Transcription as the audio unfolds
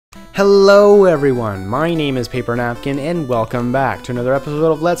Hello everyone, my name is PaperNapkin and welcome back to another episode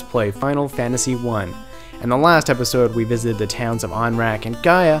of Let's Play Final Fantasy I. In the last episode we visited the towns of Onrak and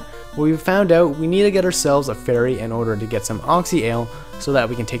Gaia, where we found out we need to get ourselves a ferry in order to get some Oxyale so that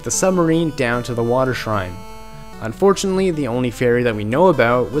we can take the submarine down to the water shrine. Unfortunately, the only ferry that we know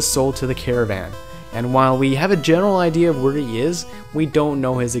about was sold to the caravan, and while we have a general idea of where he is, we don't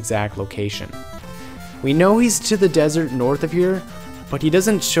know his exact location. We know he's to the desert north of here, but he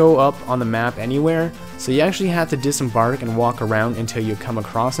doesn't show up on the map anywhere, so you actually have to disembark and walk around until you come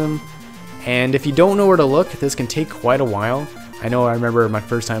across him. And if you don't know where to look, this can take quite a while. I remember my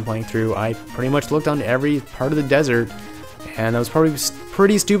first time playing through, I pretty much looked on every part of the desert, and that was probably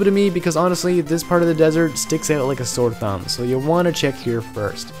pretty stupid of me because honestly, this part of the desert sticks out like a sore thumb, so you'll want to check here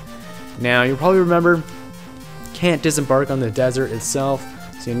first. Now, you'll probably remember, can't disembark on the desert itself,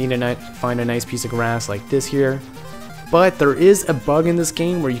 so you need to find a nice piece of grass like this here. But there is a bug in this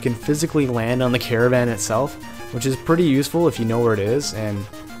game where you can physically land on the caravan itself, which is pretty useful if you know where it is, and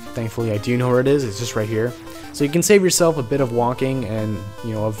thankfully I do know where it is, it's just right here. So you can save yourself a bit of walking and,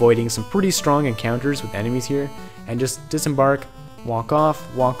 avoiding some pretty strong encounters with enemies here, and just disembark, walk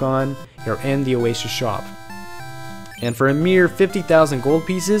off, walk on, you're in the Oasis shop. And for a mere 50,000 gold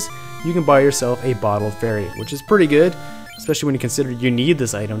pieces, you can buy yourself a bottled ferry, which is pretty good, especially when you consider you need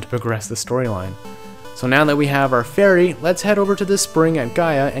this item to progress the storyline. So now that we have our ferry, let's head over to the spring at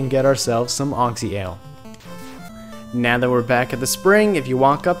Gaia and get ourselves some Oxyale. Now that we're back at the spring, if you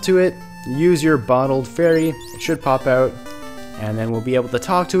walk up to it, use your bottled ferry, it should pop out, and then we'll be able to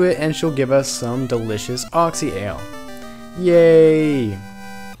talk to it and she'll give us some delicious Oxyale. Yay!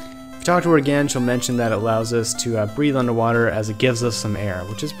 If you talk to her again, she'll mention that it allows us to breathe underwater as it gives us some air,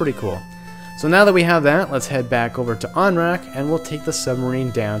 which is pretty cool. So now that we have that, let's head back over to Onrak and we'll take the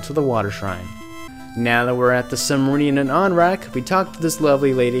submarine down to the water shrine. Now that we're at the Submarine in Onrak, we talk to this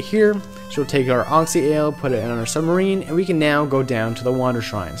lovely lady here. She'll take our Oxyale, put it on our submarine, and we can now go down to the water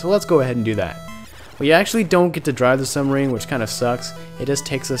shrine. So let's go ahead and do that. We actually don't get to drive the submarine, which kind of sucks. It just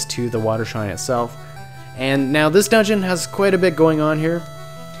takes us to the water shrine itself. And now this dungeon has quite a bit going on here.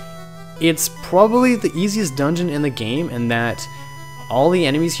 It's probably the easiest dungeon in the game in that all the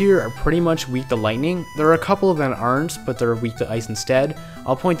enemies here are pretty much weak to lightning. There are a couple that aren't, but they're weak to ice instead.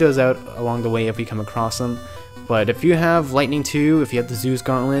 I'll point those out along the way if we come across them. But if you have lightning too, if you have the Zeus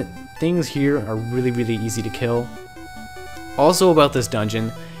Gauntlet, things here are really easy to kill. Also about this dungeon,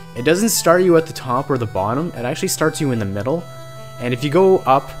 it doesn't start you at the top or the bottom, it actually starts you in the middle. And if you go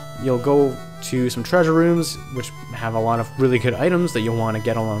up, you'll go to some treasure rooms, which have a lot of really good items that you'll want to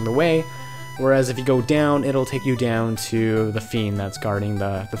get along the way. Whereas if you go down, it'll take you down to the fiend that's guarding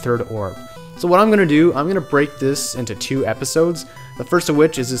the third orb. So what I'm going to do, I'm going to break this into 2 episodes. The first of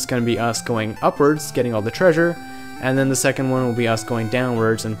which is just going to be us going upwards, getting all the treasure. And then the second one will be us going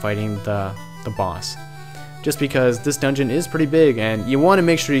downwards and fighting the boss. Just because this dungeon is pretty big and you want to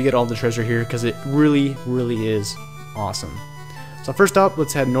make sure you get all the treasure here because it really is awesome. So first up,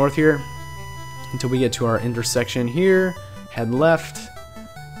 let's head north here until we get to our intersection here. Head left.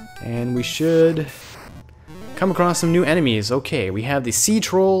 And we should come across some new enemies. Okay, we have the sea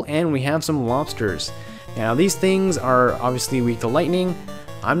troll and we have some lobsters. Now these things are obviously weak to lightning.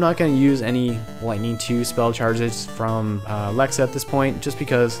 I'm not going to use any lightning 2 spell charges from Lexa at this point, just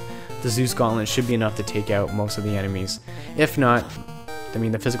because the Zeus Gauntlet should be enough to take out most of the enemies. If not,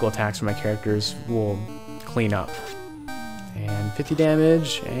 the physical attacks from my characters will clean up. And 50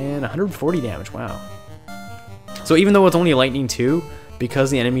 damage and 140 damage, wow. So even though it's only lightning 2,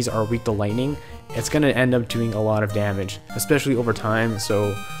 because the enemies are weak to lightning, it's going to end up doing a lot of damage, especially over time,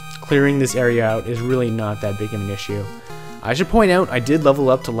 so clearing this area out is really not that big of an issue. I should point out I did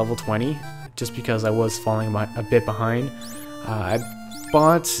level up to level 20, just because I was falling a bit behind. I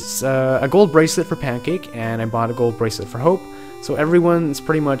bought a gold bracelet for Pancake, and I bought a gold bracelet for Hope, so everyone's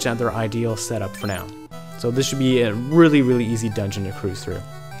pretty much at their ideal setup for now. So this should be a really easy dungeon to cruise through.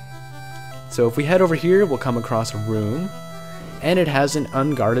 So if we head over here, we'll come across a room. And it has an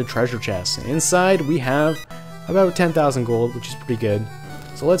unguarded treasure chest. And inside we have about 10,000 gold, which is pretty good.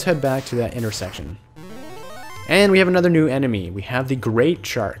 So let's head back to that intersection. And we have another new enemy. We have the Great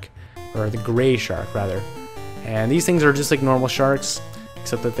Shark, or the Gray Shark rather. And these things are just like normal sharks,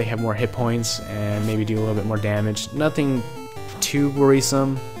 except that they have more hit points and maybe do a little bit more damage. Nothing too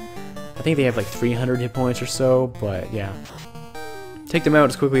worrisome. I think they have like 300 hit points or so, but yeah. Take them out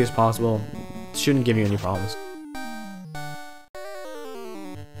as quickly as possible. Shouldn't give you any problems.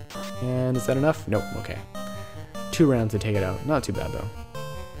 And is that enough? Nope, okay. 2 rounds to take it out. Not too bad though.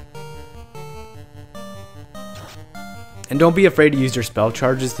 And don't be afraid to use your spell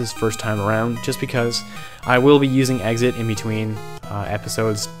charges this first time around, just because I will be using exit in between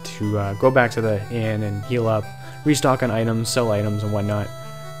episodes to go back to the inn and heal up, restock on items, sell items, and whatnot.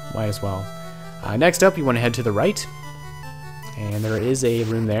 Might as well. Next up, you want to head to the right, and there is a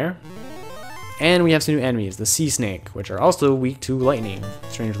room there. And we have some new enemies, the sea snake, which are also weak to lightning,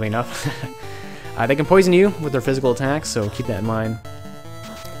 strangely enough. They can poison you with their physical attacks, so keep that in mind.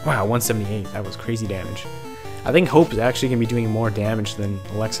 Wow, 178, that was crazy damage. I think Hope is actually going to be doing more damage than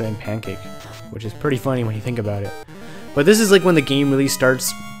Alexa and Pancake, which is pretty funny when you think about it. But this is like when the game really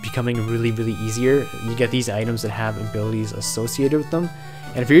starts becoming really easier. You get these items that have abilities associated with them.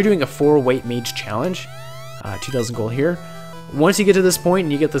 And if you're doing a 4-weight mage challenge, 2,000 gold here, once you get to this point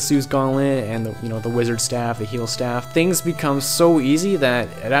and you get the Zeus Gauntlet and the wizard staff, the heal staff, things become so easy that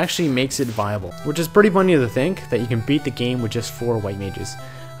it actually makes it viable. Which is pretty funny to think that you can beat the game with just 4 white mages.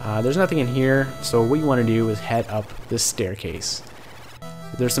 There's nothing in here, so what you want to do is head up this staircase.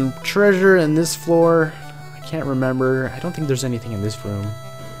 There's some treasure in this floor. I can't remember. I don't think there's anything in this room.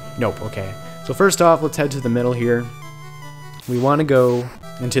 Nope, okay. So first off, let's head to the middle here. We want to go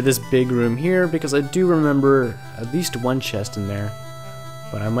into this big room here because I do remember at least one chest in there,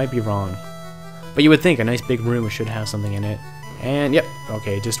 but I might be wrong. But you would think a nice big room should have something in it. And yep,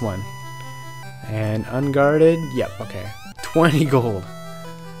 okay, just one. And unguarded, yep, okay. 20 gold.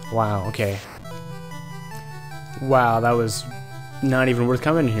 Wow, okay. Wow, that was not even worth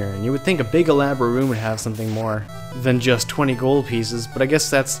coming here. And you would think a big elaborate room would have something more than just 20 gold pieces, but I guess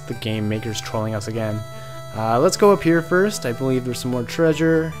that's the game makers trolling us again. Let's go up here first. I believe there's some more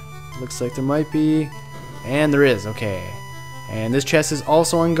treasure. Looks like there might be. And there is, okay. And this chest is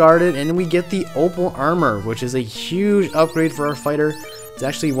also unguarded, and we get the opal armor, which is a huge upgrade for our fighter. It's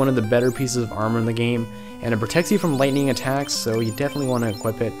actually one of the better pieces of armor in the game, and it protects you from lightning attacks, so you definitely want to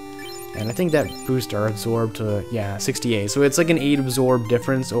equip it. And I think that boosts our absorb to, yeah, 68. So it's like an 8 absorb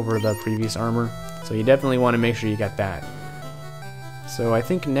difference over the previous armor. So you definitely want to make sure you get that. So I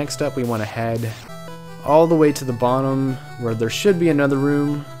think next up we want to head all the way to the bottom where there should be another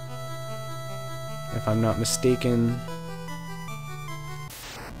room, if I'm not mistaken.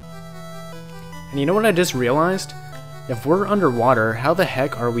 And you know what I just realized? If we're underwater, how the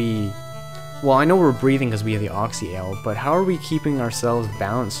heck are we... Well, I know we're breathing because we have the Oxyale, but how are we keeping ourselves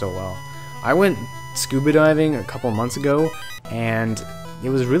balanced so well? I went scuba diving a couple months ago, and it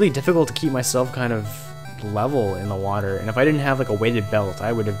was really difficult to keep myself kind of level in the water, and if I didn't have like a weighted belt,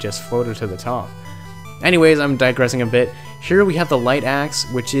 I would have just floated to the top. Anyways, I'm digressing a bit. Here we have the light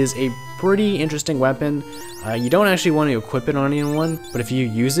axe, which is a pretty interesting weapon. You don't actually want to equip it on anyone, but if you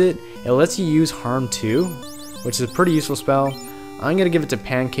use it, it lets you use Harm 2, which is a pretty useful spell. I'm going to give it to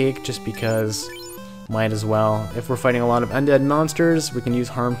Pancake just because might as well. If we're fighting a lot of undead monsters, we can use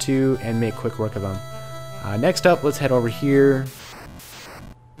Harm 2 and make quick work of them. Next up, let's head over here.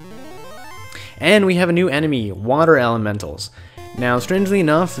 And we have a new enemy, Water Elementals. Now, strangely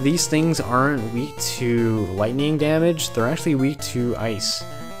enough, these things aren't weak to lightning damage, they're actually weak to ice,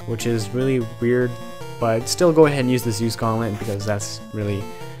 which is really weird, but still go ahead and use the Zeus Gauntlet because that's really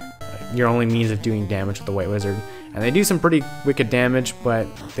your only means of doing damage with the White Wizard. And they do some pretty wicked damage, but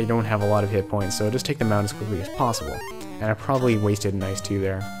they don't have a lot of hit points, so just take them out as quickly as possible. And I probably wasted an ice 2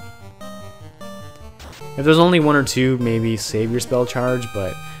 there. If there's only 1 or 2, maybe save your spell charge,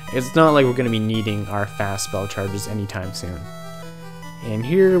 but it's not like we're going to be needing our fast spell charges anytime soon. And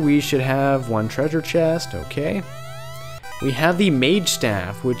here we should have 1 treasure chest, okay. We have the Mage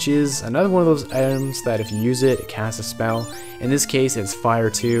Staff, which is another one of those items that if you use it, it casts a spell. In this case, it's Fire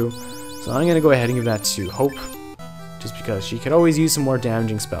 2, so I'm going to go ahead and give that to Hope, just because she could always use some more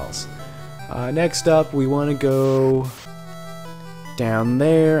damaging spells. Next up, we want to go down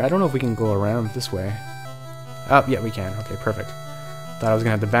there. I don't know if we can go around this way. Oh, yeah, we can. Okay, perfect. Thought I was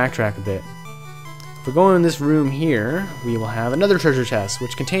going to have to backtrack a bit. If we go in this room here, we will have another treasure chest,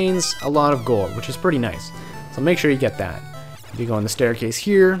 which contains a lot of gold, which is pretty nice. So make sure you get that. If you go on the staircase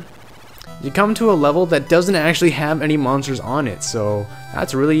here, you come to a level that doesn't actually have any monsters on it, so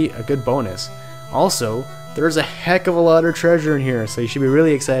that's really a good bonus. Also, there's a heck of a lot of treasure in here, so you should be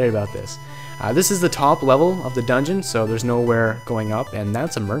really excited about this. This is the top level of the dungeon, so there's nowhere going up, and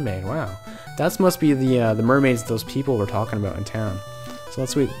that's a mermaid. Wow. That must be the mermaids those people were talking about in town. So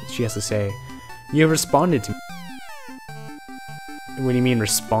let's see what she has to say. You have responded to me. What do you mean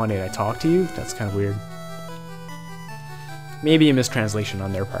responded? I talked to you? That's kind of weird. Maybe a mistranslation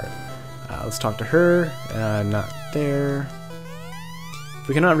on their part. Let's talk to her. Not there. If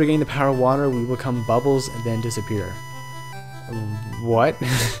we cannot regain the power of water, we will become bubbles and then disappear. What?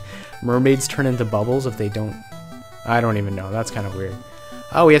 Mermaids turn into bubbles if they don't... I don't even know. That's kind of weird.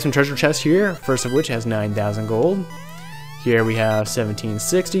 Oh, we have some treasure chests here. First of which has 9,000 gold. Here we have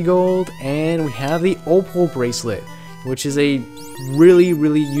 1760 gold, and we have the opal bracelet. which is a really,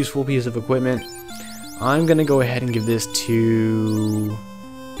 really useful piece of equipment. I'm gonna go ahead and give this to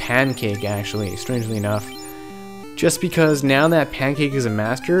Pancake, actually, strangely enough. Just because now that Pancake is a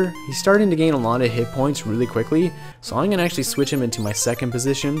master, he's starting to gain a lot of hit points really quickly, so I'm gonna actually switch him into my second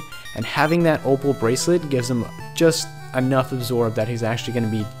position, and having that opal bracelet gives him just enough absorb that he's actually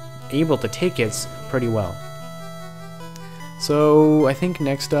gonna be able to take hits pretty well. So I think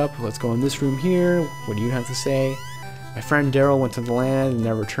next up, let's go in this room here. What do you have to say? My friend Daryl went to the land and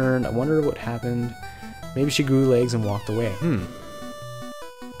never returned. I wonder what happened. Maybe she grew legs and walked away.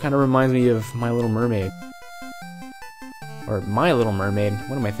 Kind of reminds me of My Little Mermaid. Or My Little Mermaid.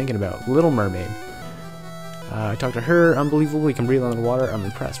 What am I thinking about? Little Mermaid. I talked to her. Unbelievable. You can breathe underwater. I'm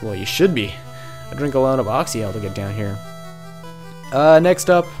impressed. Well, you should be. I drink a lot of Oxyale to get down here. Next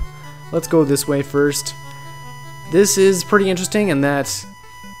up, let's go this way first. This is pretty interesting in that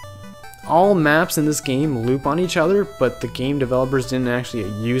all maps in this game loop on each other, but the game developers didn't actually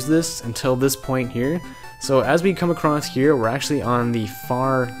use this until this point here. So as we come across here, we're actually on the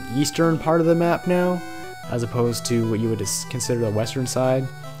far eastern part of the map now, as opposed to what you would consider the western side,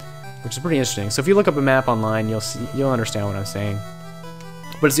 which is pretty interesting. So if you look up a map online, you'll understand what I'm saying.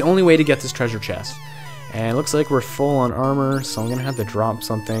 But it's the only way to get this treasure chest. And it looks like we're full on armor, so I'm gonna have to drop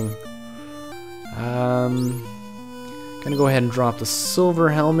something. Gonna go ahead and drop the silver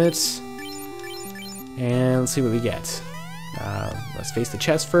helmet. And let's see what we get. Let's face the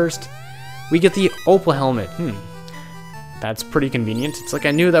chest first. We get the opal helmet. That's pretty convenient. It's like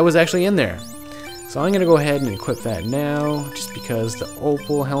I knew that was actually in there. So I'm gonna go ahead and equip that now, just because the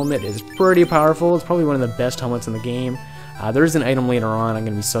opal helmet is pretty powerful. It's probably one of the best helmets in the game. There is an item later on I'm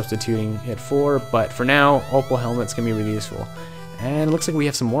gonna be substituting it for, but for now, opal helmet's gonna be really useful. And it looks like we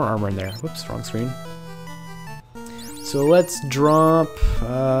have some more armor in there. Whoops, wrong screen. So let's drop,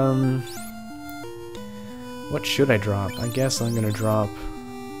 what should I drop? I guess I'm gonna drop,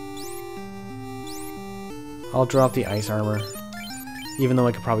 I'll drop the ice armor. Even though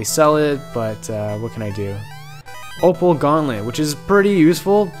I could probably sell it, but what can I do? Opal gauntlet, which is pretty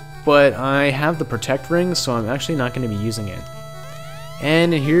useful, but I have the protect ring, so I'm actually not gonna be using it.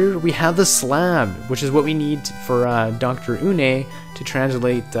 And here we have the slab, which is what we need for Dr. Une to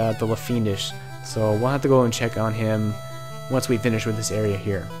translate the La Fiendish. So we'll have to go and check on him once we finish with this area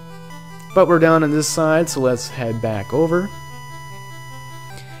here. But we're down on this side, so let's head back over.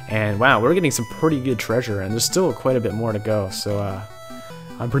 And wow, we're getting some pretty good treasure, and there's still quite a bit more to go, so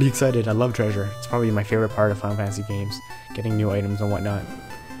I'm pretty excited. I love treasure. It's probably my favorite part of Final Fantasy games, getting new items and whatnot.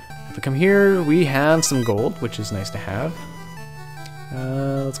 If we come here, we have some gold, which is nice to have.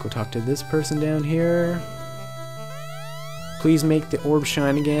 Let's go talk to this person down here. Please make the orb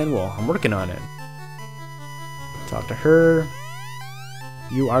shine again. Well, I'm working on it. Talk to her.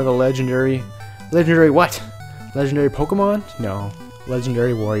 You are the legendary... Legendary what? Legendary Pokemon? No.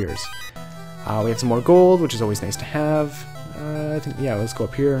 Legendary warriors. We have some more gold, which is always nice to have. I think, yeah, let's go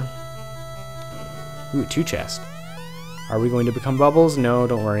up here. Ooh, 2 chests. Are we going to become bubbles? No,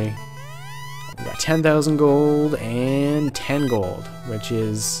 don't worry. We got 10,000 gold and 10 gold, which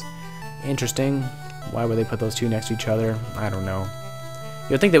is interesting. Why would they put those two next to each other? I don't know.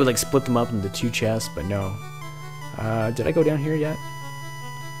 You'd think they would like split them up into 2 chests, but no. Did I go down here yet?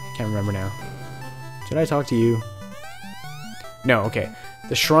 Can't remember now. Did I talk to you? No, okay.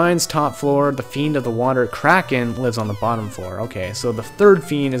 The shrine's top floor, the fiend of the water, Kraken, lives on the bottom floor. Okay, so the 3rd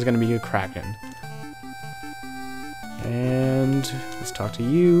fiend is going to be a Kraken. And let's talk to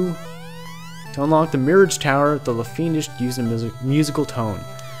you. To unlock the Mirage Tower, the La Fiendish used a musical tone.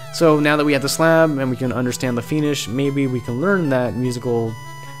 So now that we have the slab and we can understand La Fiendish, maybe we can learn that musical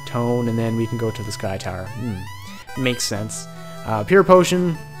tone and then we can go to the Sky Tower. Makes sense. Pure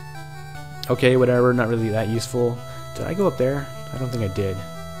Potion. Okay, whatever, not really that useful. Did I go up there? I don't think I did.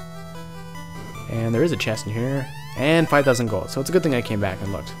 And there is a chest in here. And 5,000 gold, so it's a good thing I came back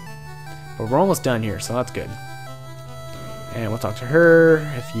and looked. But we're almost done here, so that's good. And we'll talk to her,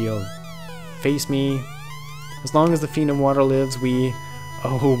 if you'll face me. As long as the Fiend of Water lives, we...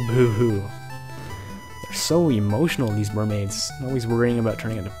 Oh, boo-hoo. They're so emotional, these mermaids. Always worrying about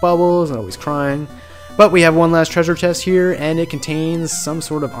turning into bubbles and always crying. But we have one last treasure chest here, and it contains some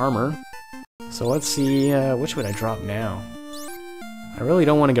sort of armor. So let's see, which would I drop now? I really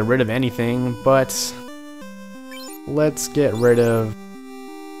don't want to get rid of anything, but let's get rid of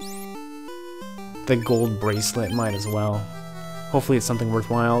the gold bracelet, might as well. Hopefully it's something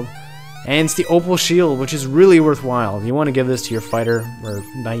worthwhile. And it's the opal shield, which is really worthwhile. You want to give this to your fighter, or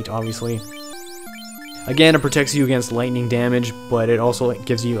knight, obviously. Again, it protects you against lightning damage, but it also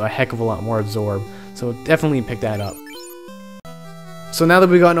gives you a heck of a lot more absorb. So definitely pick that up. So now that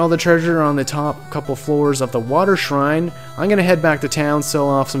we've gotten all the treasure on the top couple floors of the water shrine, I'm gonna head back to town, sell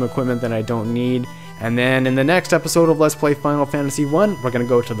off some equipment that I don't need, and then in the next episode of Let's Play Final Fantasy 1, we're gonna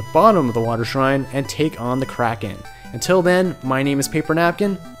go to the bottom of the water shrine and take on the Kraken. Until then, my name is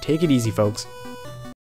PaperNapkin. Take it easy, folks.